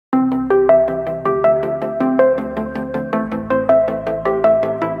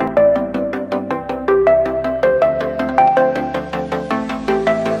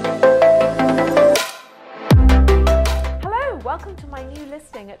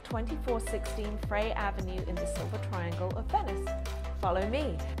at 2416 Frey Avenue in the Silver Triangle of Venice. Follow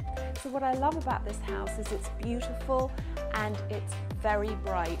me. So what I love about this house is it's beautiful and it's very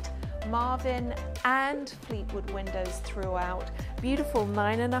bright. Marvin and Fleetwood windows throughout, beautiful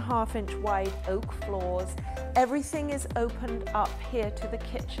 9.5-inch wide oak floors. Everything is opened up here to the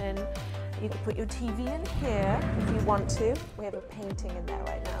kitchen. You can put your TV in here if you want to. We have a painting in there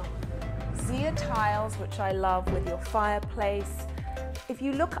right now. Zia tiles, which I love, with your fireplace. If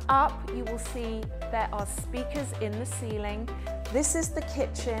you look up, you will see there are speakers in the ceiling. This is the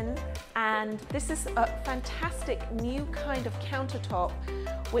kitchen, and this is a fantastic new kind of countertop,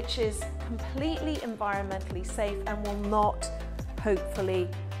 which is completely environmentally safe and will not, hopefully,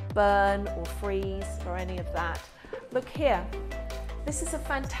 burn or freeze or any of that. Look here. This is a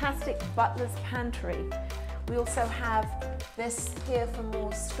fantastic butler's pantry. We also have this here for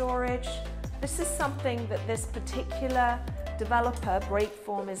more storage. This is something that this particular developer,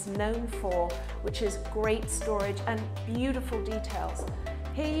 BREAKFORM, is known for, which is great storage and beautiful details.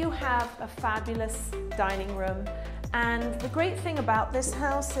 Here you have a fabulous dining room, and the great thing about this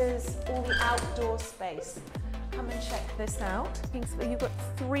house is all the outdoor space. Come and check this out. You've got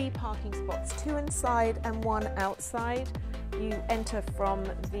 3 parking spots, 2 inside and 1 outside. You enter from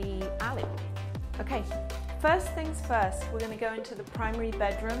the alley. Okay, first things first, we're going to go into the primary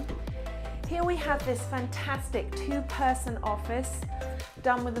bedroom. Here we have this fantastic 2-person office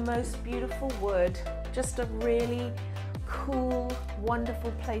done with the most beautiful wood. Just a really cool,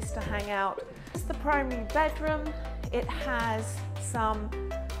 wonderful place to hang out. This is the primary bedroom. It has some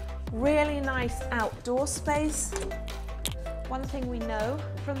really nice outdoor space. One thing we know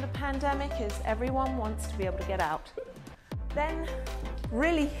from the pandemic is everyone wants to be able to get out. Then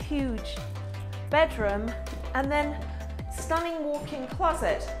really huge bedroom, and then stunning walk-in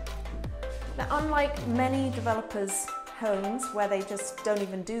closet. Now, unlike many developers' homes where they just don't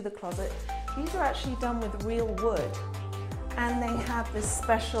even do the closet, these are actually done with real wood, and they have this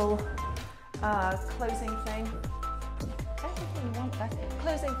special closing thing. Everything you want that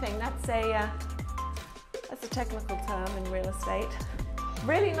closing thing. That's a technical term in real estate.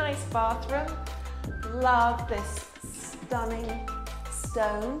 Really nice bathroom. Love this stunning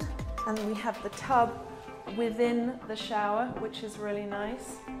stone, and we have the tub within the shower, which is really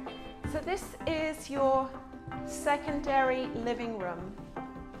nice. So this is your secondary living room.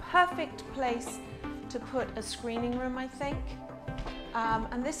 Perfect place to put a screening room, I think.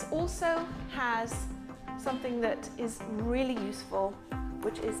 And this also has something that is really useful,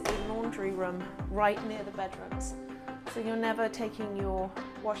 which is a laundry room right near the bedrooms. So you're never taking your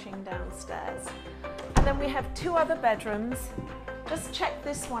washing downstairs. And then we have 2 other bedrooms. Just check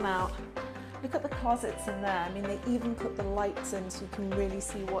this one out. Look at the closets in there. I mean, they even put the lights in so you can really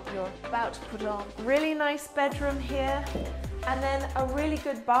see what you're about to put on. Really nice bedroom here. And then a really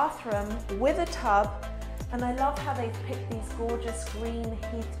good bathroom with a tub. And I love how they've picked these gorgeous green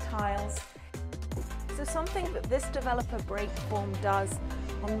Heath tiles. So something that this developer BREAKFORM does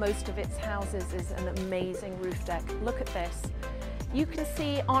on most of its houses is an amazing roof deck. Look at this. You can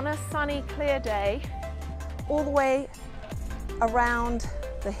see on a sunny, clear day, all the way around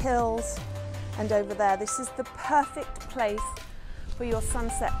the hills and over there. This is the perfect place for your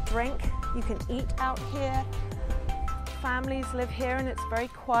sunset drink. You can eat out here. Families live here and it's very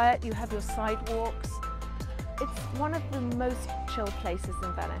quiet. You have your sidewalks. It's one of the most chill places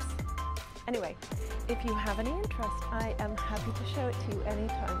in Venice. Anyway, if you have any interest, I am happy to show it to you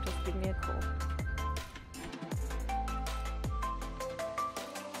anytime. Just give me a call.